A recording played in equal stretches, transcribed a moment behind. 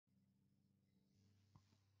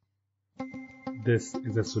This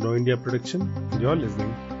is a Suno India production. You're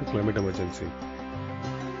listening to Climate Emergency.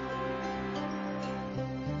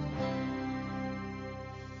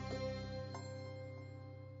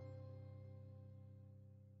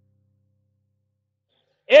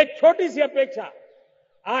 एक छोटी सी अपेक्षा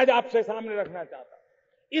आज आपसे सामने रखना चाहता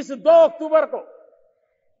हूं। इस 2 अक्टूबर को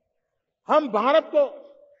हम भारत को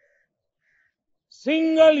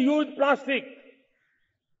सिंगल यूज प्लास्टिक,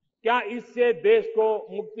 क्या इससे देश को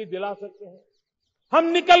मुक्ति दिला सकते हैं? हम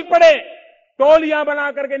निकल पड़े, टोलियां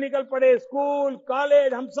बना करके निकल पड़े, स्कूल,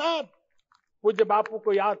 कॉलेज, हम सब पूज्य बापू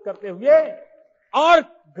को याद करते हुए, और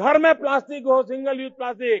घर में प्लास्टिक हो, सिंगल यूज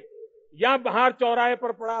प्लास्टिक, या बाहर चौराहे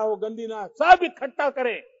पर पड़ा हो, गंदी ना, सब इकट्ठा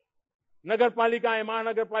करें। नगर पालिकाएं,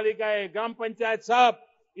 महानगर पालिकाएं, ग्राम पंचायत सब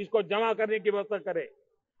इसको जमा करने की व्यवस्था करें,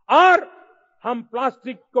 और हम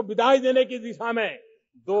प्लास्टिक को विदाई देने की दिशा में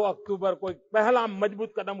 2 अक्टूबर को एक पहला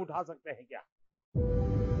मजबूत कदम उठा सकते हैं क्या?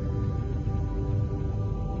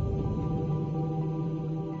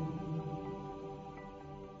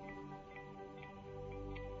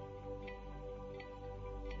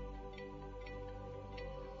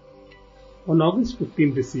 On August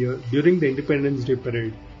 15 this year, during the Independence Day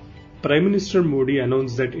parade, Prime Minister Modi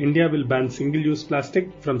announced that India will ban single-use plastic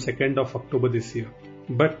from 2nd of October this year.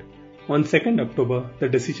 But on 2nd October, the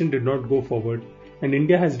decision did not go forward, and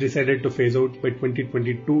India has decided to phase out by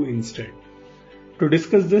 2022 instead. To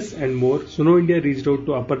discuss this and more, Suno India reached out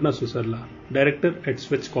to Aparna Susarla, Director at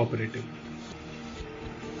Switch Cooperative.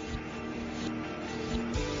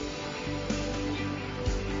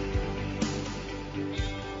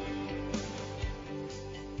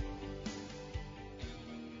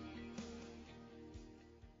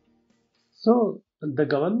 So the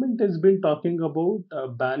government has been talking about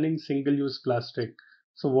banning single-use plastic.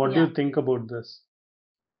 So what do you think about this?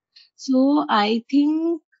 So I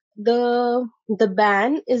think the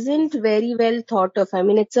ban isn't very well thought of. I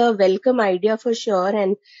mean, it's a welcome idea for sure,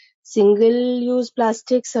 and single-use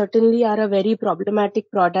plastics certainly are a very problematic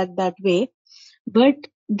product that way. But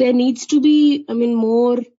there needs to be, I mean,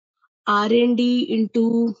 more R&D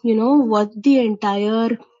into, what the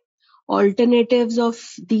entire alternatives of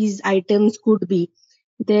these items could be.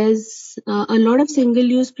 There's a lot of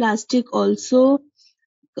single-use plastic also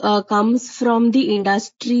comes from the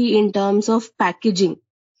industry in terms of packaging.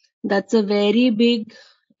 That's a very big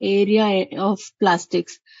area of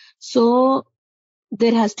plastics. So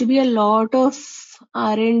there has to be a lot of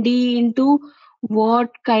R&D into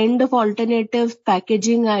what kind of alternative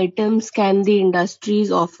packaging items can the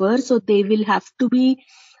industries offer. So they will have to be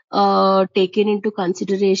taken into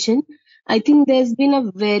consideration. I think there's been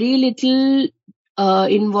a very little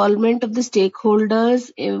involvement of the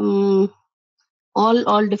stakeholders,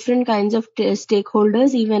 all different kinds of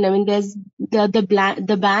stakeholders. Even, I mean, there's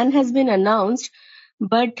the ban has been announced,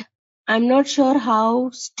 but I'm not sure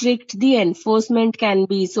how strict the enforcement can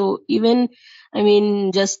be. So even, I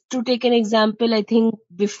mean, just to take an example, I think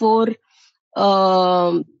before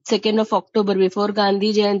 2nd of October, before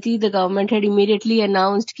Gandhi Jayanti, the government had immediately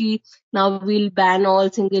announced ki now we'll ban all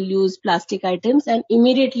single-use plastic items, and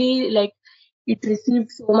immediately, like, it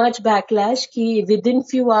received so much backlash ki within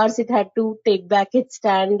few hours it had to take back its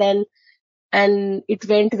stand, and it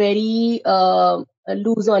went very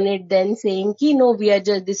loose on it then, saying ki no,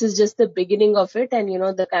 this is just the beginning of it, and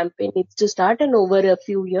the campaign needs to start, and over a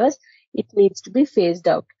few years it needs to be phased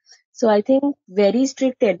out. So I think very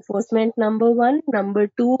strict enforcement, number one. Number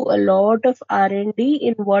two, a lot of R&D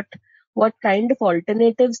in what kind of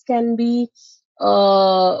alternatives can be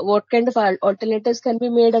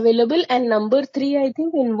made available. And number three, I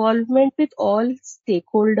think involvement with all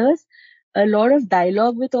stakeholders, a lot of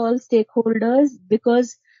dialogue with all stakeholders,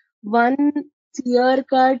 because one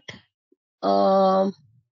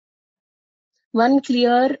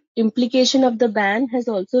clear implication of the ban has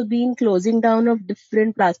also been closing down of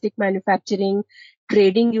different plastic manufacturing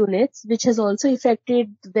trading units, which has also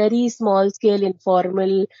affected very small scale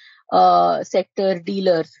informal sector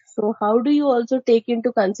dealers. So how do you also take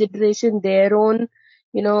into consideration their own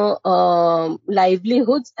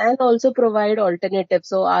livelihoods and also provide alternatives?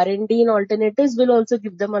 So R&D in alternatives will also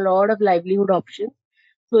give them a lot of livelihood options.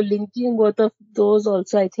 So linking both of those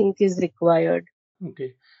also, I think, is required.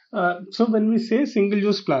 Okay. So when we say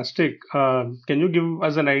single-use plastic, can you give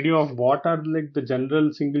us an idea of what are like the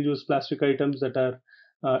general single-use plastic items that are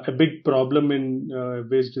a big problem in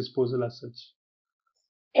waste disposal as such?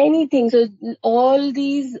 Anything. So all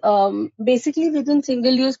these, basically within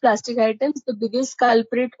single-use plastic items, the biggest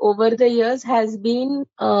culprit over the years has been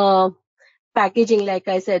packaging, like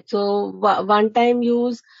I said. So one-time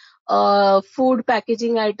use food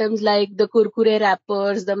packaging items like the Kurkure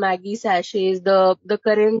wrappers, the Maggi sachets, the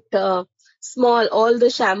current small, all the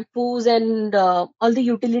shampoos and all the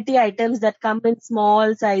utility items that come in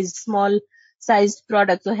small sized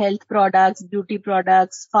products, so health products, beauty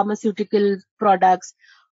products, pharmaceutical products,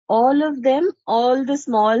 all of them, all the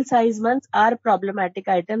small size ones are problematic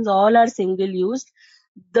items, all are single used.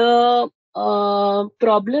 The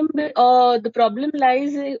problem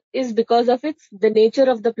lies is because of the nature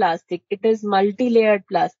of the plastic. It is multi-layered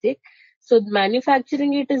plastic. So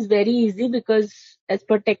manufacturing it is very easy because as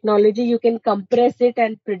per technology, you can compress it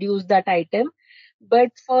and produce that item.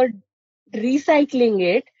 But for recycling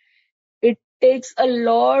it, it takes a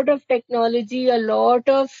lot of technology, a lot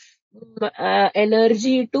of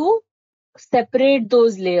energy to separate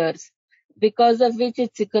those layers, because of which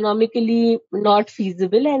it's economically not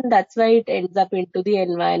feasible, and that's why it ends up into the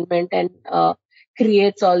environment and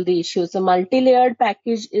creates all the issues. So multi-layered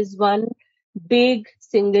package is one big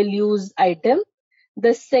single-use item.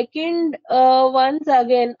 The second ones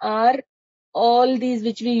again are all these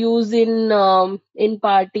which we use in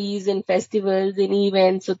parties, in festivals, in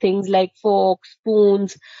events. So things like forks,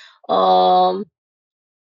 spoons, um,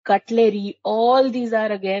 cutlery, all these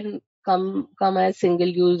are again come as single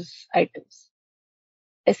use items.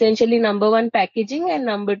 Essentially, number one, packaging, and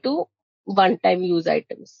number two, one time use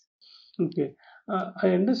items. Okay. I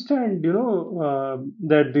understand,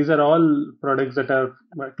 that these are all products that have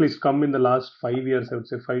at least come in the last 5 years, I would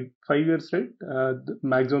say 5 years, right? The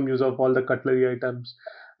maximum use of all the cutlery items.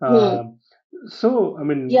 Uh, so, I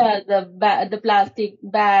mean, Yeah, the plastic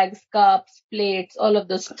bags, cups, plates, all of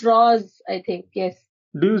the straws, I think, yes.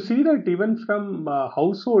 do you see that even from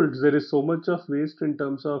households, there is so much of waste in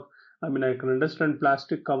terms of, I mean, I can understand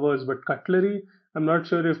plastic covers, but cutlery, I'm not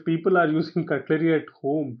sure if people are using cutlery at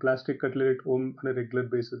home, plastic cutlery at home on a regular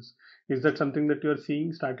basis. Is that something that you're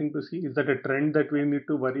seeing, starting to see? Is that a trend that we need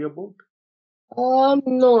to worry about?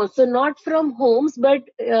 No, so not from homes, but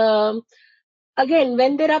again,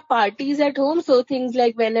 when there are parties at home, so things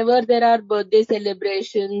like whenever there are birthday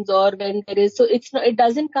celebrations or when there is, so it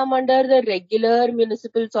doesn't come under the regular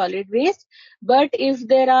municipal solid waste. But if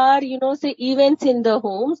there are, say events in the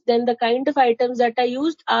homes, then the kind of items that are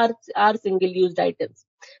used are single used items.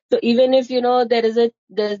 So even if there are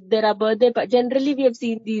generally we have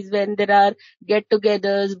seen these when there are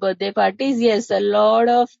get-togethers, birthday parties. Yes, a lot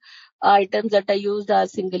of items that are used are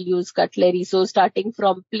single-use cutlery. So starting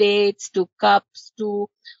from plates to cups to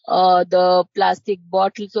the plastic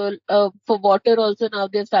bottles. So for water also now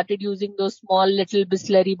they've started using those small little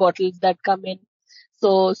Bisleri bottles that come in.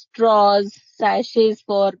 So straws, sachets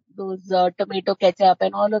for those tomato ketchup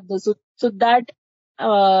and all of those. So that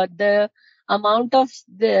the amount of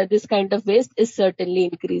this kind of waste is certainly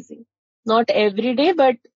increasing. Not every day,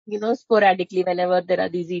 but sporadically whenever there are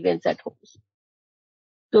these events at home.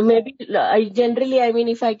 So maybe I mean,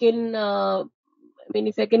 if I can,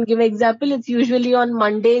 if I can give an example, it's usually on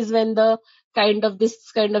Mondays when this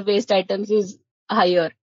kind of waste items is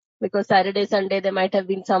higher, because Saturday, Sunday there might have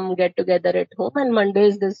been some get together at home, and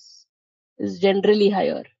Mondays this is generally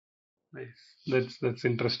higher. Nice. That's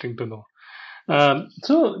interesting to know.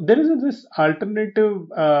 So there is this alternative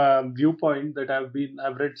viewpoint that I've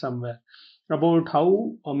read somewhere about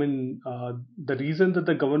how, I mean, the reason that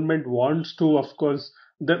the government wants to, of course,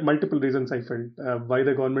 there are multiple reasons I felt why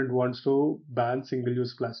the government wants to ban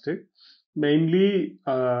single-use plastic. Mainly,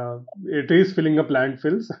 it is filling up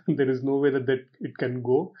landfills. There is no way that it can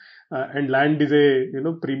go, and land is a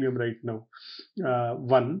premium right now.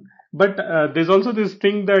 One, but there's also this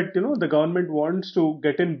thing that the government wants to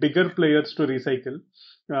get in bigger players to recycle,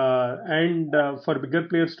 and for bigger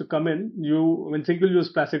players to come in, when single-use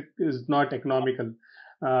plastic is not economical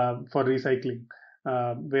for recycling,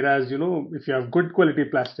 whereas if you have good quality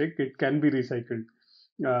plastic, it can be recycled.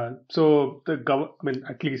 So I mean,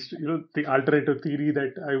 at least the alternative theory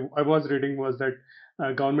that I was reading was that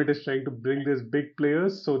government is trying to bring these big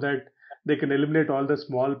players so that they can eliminate all the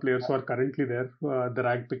small players who are currently there, the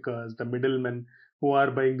rag pickers, the middlemen who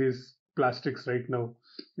are buying these plastics right now.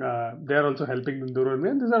 They are also helping in the rural,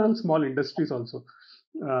 and these are all small industries also.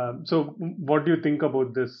 So, what do you think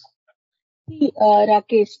about this? See,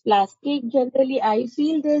 Rakesh, plastic generally, I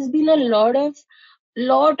feel there's been a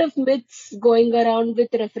lot of myths going around with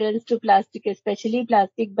reference to plastic, especially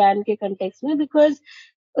plastic ban ke context mein, because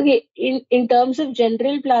okay, in terms of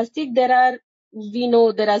general plastic, we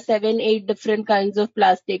know there are 7, 8 different kinds of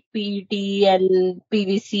plastic, PET and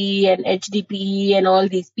PVC and HDPE and all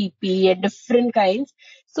these PP and different kinds.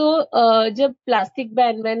 So, jab plastic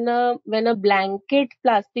ban, when a blanket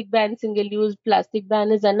plastic ban, single use plastic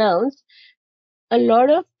ban is announced, a lot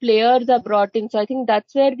of players are brought in. So I think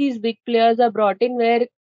that's where these big players are brought in, where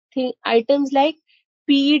items like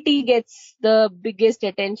PET gets the biggest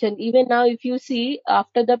attention. Even now, if you see,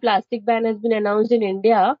 after the plastic ban has been announced in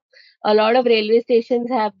India, a lot of railway stations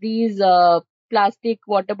have these plastic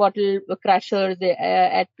water bottle crushers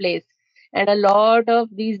at place. And a lot of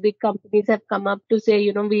these big companies have come up to say,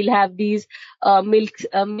 we'll have these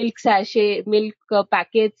milk sachet, milk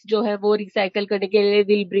packets, जो है वो recycle करने के लिए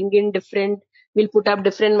we'll bring in we'll put up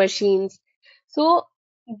different machines. So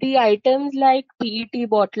the items like PET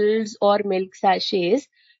bottles or milk sachets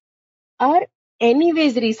are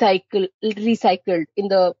anyways recycled in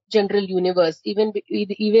the general universe, even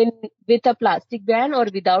with a plastic ban or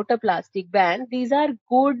without a plastic ban. These are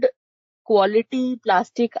good quality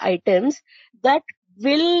plastic items that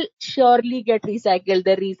will surely get recycled.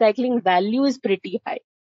 The recycling value is pretty high.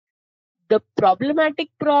 The problematic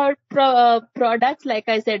products, like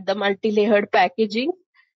I said, the multi-layered packaging,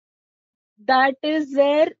 that is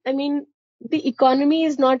where, the economy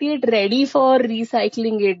is not yet ready for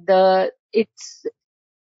recycling it. Its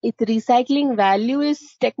recycling value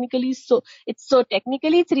is technically it's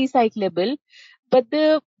recyclable, but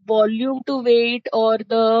the volume to weight or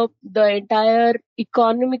the entire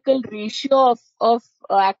economical ratio of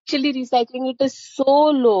actually recycling it is so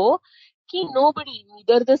low कि nobody,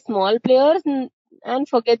 neither the small players and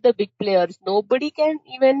forget the big players, nobody can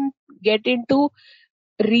even get into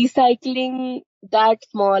recycling that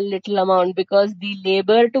small little amount, because the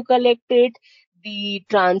labor to collect it, the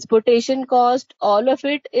transportation cost, all of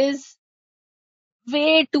it is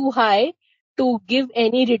way too high to give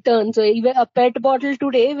any return. So even a PET bottle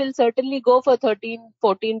today will certainly go for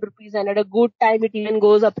 13-14 rupees, and at a good time it even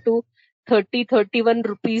goes up to 30-31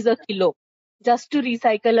 rupees a kilo just to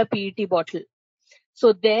recycle a PET bottle.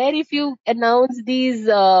 So there, if you announce these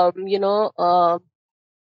you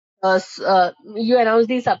announce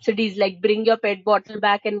these subsidies like bring your PET bottle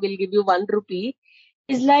back and we'll give you 1 rupee,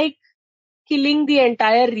 is like killing the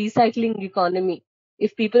entire recycling economy.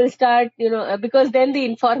 If people start, because then the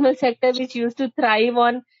informal sector, which used to thrive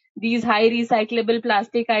on these high recyclable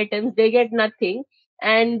plastic items, they get nothing.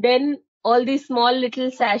 And then all these small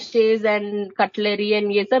little sachets and cutlery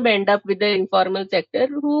and ye sab end up with the informal sector,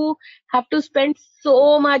 who have to spend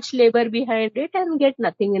so much labor behind it and get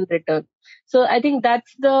nothing in return. So I think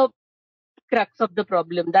that's the crux of the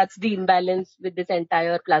problem. That's the imbalance with this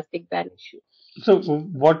entire plastic ban issue. So,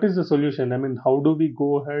 what is the solution? I mean, how do we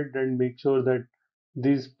go ahead and make sure that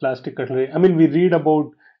these plastic cutlery? I mean, we read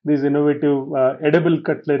about these innovative edible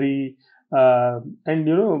cutlery, and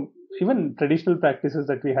even traditional practices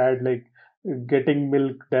that we had, like getting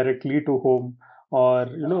milk directly to home, or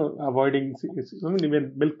avoiding. I mean,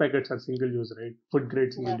 even milk packets are single use, right? Food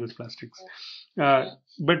grade single use plastics.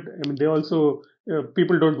 But I mean, they also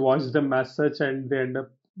people don't wash them as such, and they end up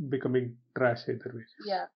becoming trash either way.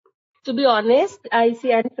 Yeah. To be honest, I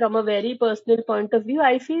see, and from a very personal point of view,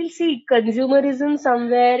 I feel, consumerism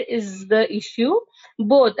somewhere is the issue.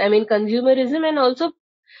 Both, consumerism and also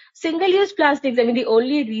single-use plastics. The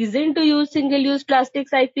only reason to use single-use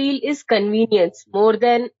plastics, I feel, is convenience more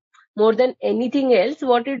than anything else.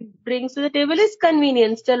 What it brings to the table is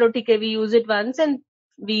convenience. Chalo, theek hai, we use it once and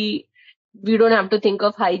we don't have to think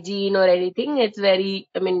of hygiene or anything. It's very,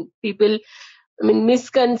 people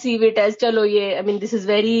misconceive it as chalo ye, this is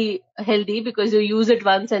very healthy because you use it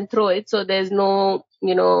once and throw it, so there's no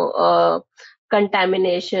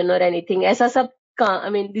contamination or anything. Aisa sab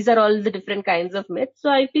these are all the different kinds of myths. So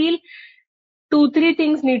I feel 2-3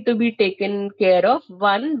 things need to be taken care of.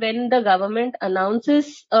 One, when the government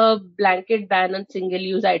announces a blanket ban on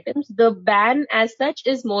single-use items, the ban as such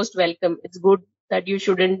is most welcome. It's good that you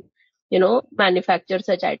shouldn't manufacture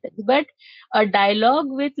such items, but a dialogue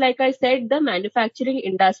with, like I said, the manufacturing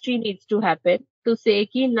industry needs to happen to say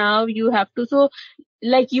ki now you have to. So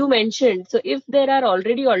like you mentioned, so if there are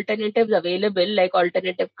already alternatives available, like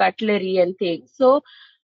alternative cutlery and things, so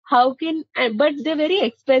how can, but they're very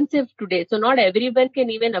expensive today, so not everyone can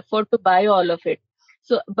even afford to buy all of it.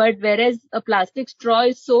 So, but whereas a plastic straw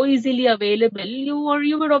is so easily available, you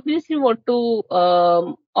would obviously want to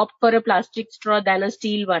opt for a plastic straw than a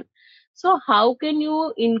steel one. So how can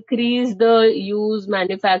you increase the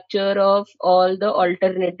manufacture of all the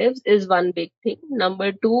alternatives is one big thing.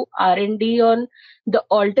 Number 2, R&D on the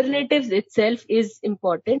alternatives itself is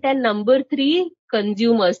important. And number 3,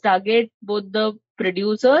 consumers, target both the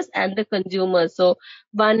producers and the consumers. So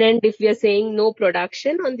one end, if we are saying no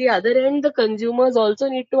production, on the other end, the consumers also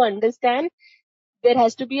need to understand there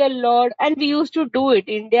has to be a lot, and we used to do it.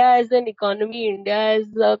 India as an economy, India as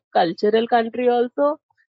a cultural country also.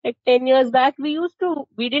 Like 10 years back, we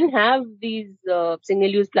didn't have these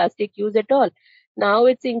single-use plastic use at all. Now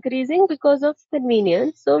it's increasing because of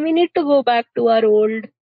convenience. So we need to go back to our old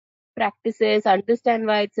practices, understand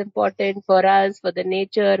why it's important for us, for the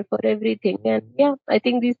nature, for everything. And yeah, I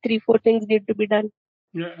think these 3-4 things need to be done.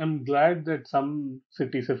 Yeah, I'm glad that some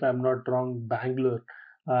cities, if I'm not wrong, Bangalore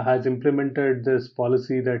has implemented this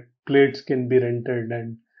policy that plates can be rented.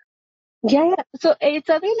 And Yeah. So it's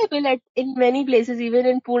available in many places. Even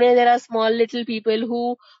in Pune, there are small little people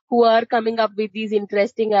who are coming up with these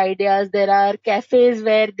interesting ideas. There are cafes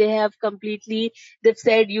where they've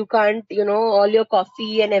said you can't, all your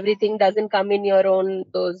coffee and everything doesn't come in your own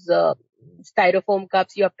those styrofoam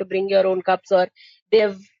cups. You have to bring your own cups, or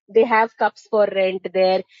they have cups for rent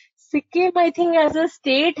there. Sikkim, I think, as a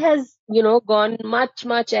state has gone much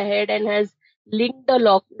ahead and has linked a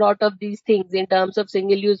lot of these things in terms of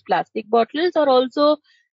single-use plastic bottles, or also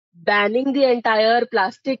banning the entire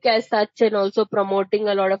plastic as such, and also promoting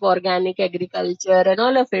a lot of organic agriculture and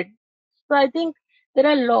all of it. So I think there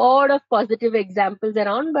are a lot of positive examples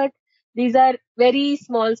around, but these are very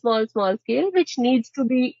small scale, which needs to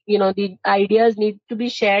be, the ideas need to be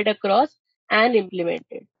shared across and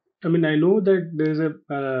implemented. I mean, I know that there's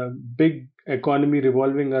a big economy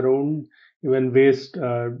revolving around even waste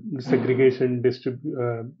segregation,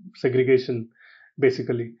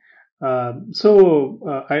 basically. I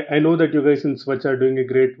know that you guys in Swachh are doing a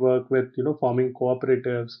great work with forming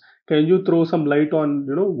cooperatives. Can you throw some light on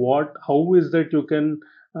how is that you can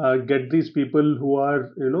get these people who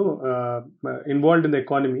are involved in the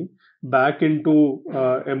economy back into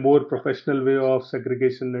a more professional way of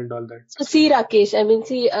segregation and all that? So see, Rakesh,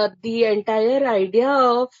 the entire idea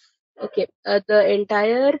of, the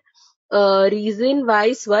entire reason why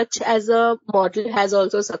Swachh as a model has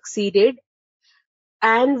also succeeded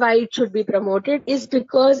and why it should be promoted is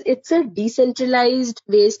because it's a decentralized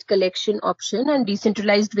waste collection option, and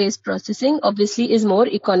decentralized waste processing obviously is more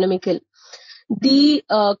economical. The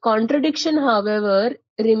contradiction, however,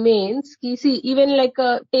 remains. See, even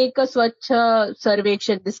take a Swachh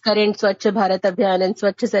Sarvekshan, this current Swachh Bharat Abhiyan and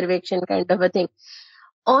Swachh Sarvekshan kind of a thing.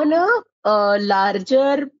 On a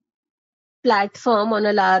larger platform, on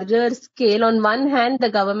a larger scale, on one hand, the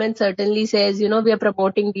government certainly says, we are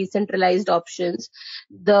promoting decentralized options.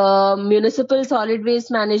 The municipal solid waste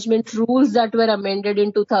management rules that were amended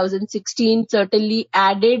in 2016 certainly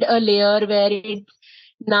added a layer where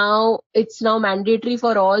it's now mandatory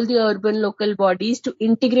for all the urban local bodies to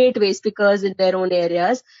integrate waste pickers in their own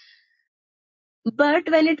areas. But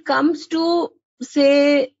when it comes to,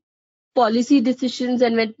 say, policy decisions,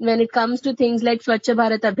 and when it comes to things like Swachh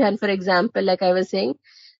Bharat Abhiyan, for example, like I was saying,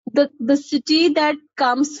 the city that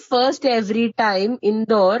comes first every time,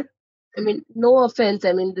 Indore, no offense,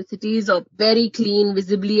 the city is very clean,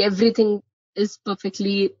 visibly everything is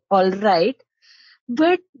perfectly all right.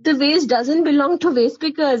 But the waste doesn't belong to waste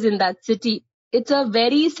pickers in that city. It's a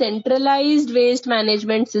very centralized waste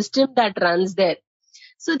management system that runs there.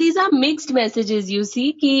 So these are mixed messages, you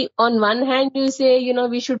see. Ki on one hand, you say,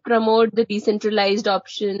 we should promote the decentralized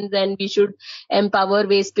options and we should empower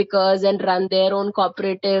waste pickers and run their own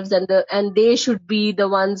cooperatives, and they should be the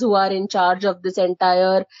ones who are in charge of this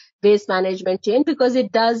entire waste management chain, because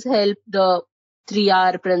it does help the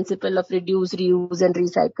 3R principle of reduce, reuse and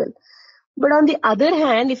recycle. But on the other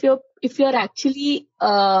hand, if you're actually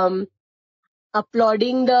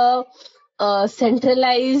applauding the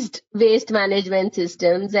centralized waste management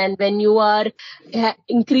systems, and when you are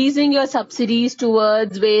increasing your subsidies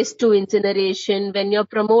towards waste to incineration, when you're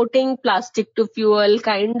promoting plastic to fuel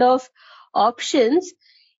kind of options,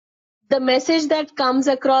 the message that comes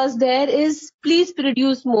across there is please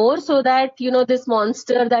produce more, so that this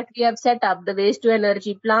monster that we have set up, the waste to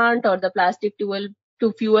energy plant or the plastic to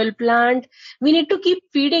fuel plant, we need to keep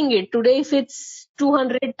feeding it. Today, if it's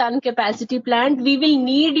 200 ton capacity plant, we will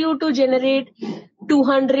need you to generate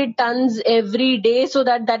 200 tons every day so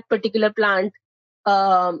that particular plant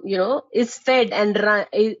is fed and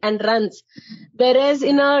runs. Whereas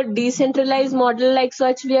in a decentralized model like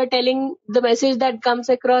Swachh, we are telling, the message that comes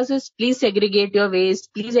across is please segregate your waste,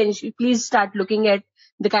 please start looking at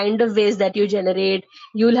the kind of waste that you generate.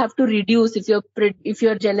 You will have to reduce. If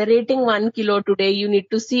you're generating 1 kilo today, you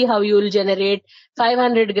need to see how you will generate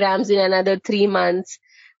 500 grams in another 3 months.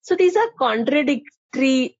 So these are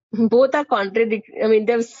contradictory. Both are contradictory.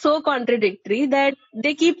 They're so contradictory that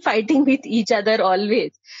they keep fighting with each other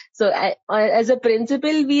always. So as a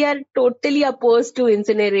principle, we are totally opposed to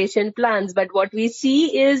incineration plants. But what we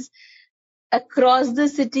see is across the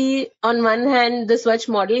city, on one hand, the Swachh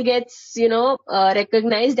model gets,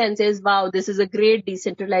 recognized and says, wow, this is a great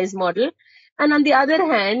decentralized model. And on the other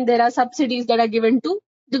hand, there are subsidies that are given to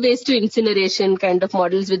the waste to incineration kind of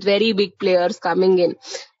models with very big players coming in.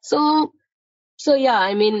 So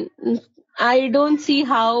yeah, I don't see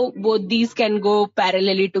how both these can go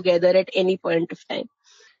parallelly together at any point of time.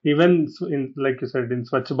 Even in, like you said, in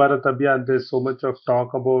Swachh Bharat Abhiyan, there's so much of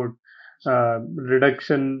talk about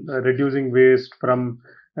reducing waste from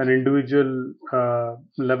an individual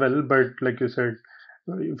level. But like you said,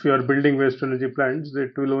 if you are building waste to energy plants,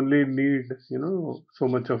 it will only need, so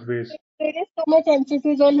much of waste. There is so much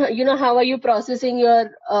emphasis on, how are you processing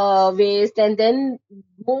your waste, and then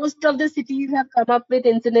most of the cities have come up with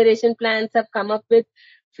incineration plants, have come up with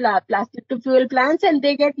plastic to fuel plants, and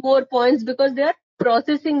they get more points because they are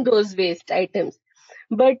processing those waste items.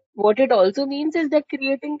 But what it also means is they're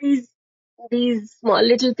creating these small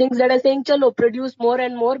little things that are saying, chalo, produce more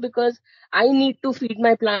and more because I need to feed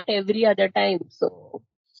my plant every other time. So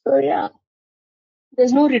yeah,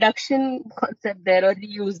 there's no reduction concept there or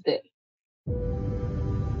reuse there.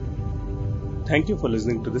 Thank you for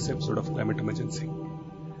listening to this episode of Climate Emergency.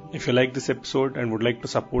 If you like this episode and would like to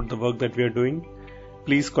support the work that we are doing,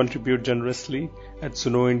 please contribute generously at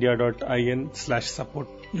sunoindia.in/support.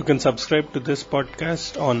 You can subscribe to this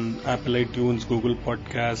podcast on Apple iTunes, Google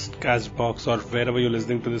Podcast, Castbox, or wherever you're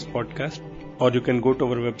listening to this podcast, or you can go to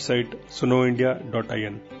our website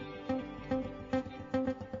sunoindia.in.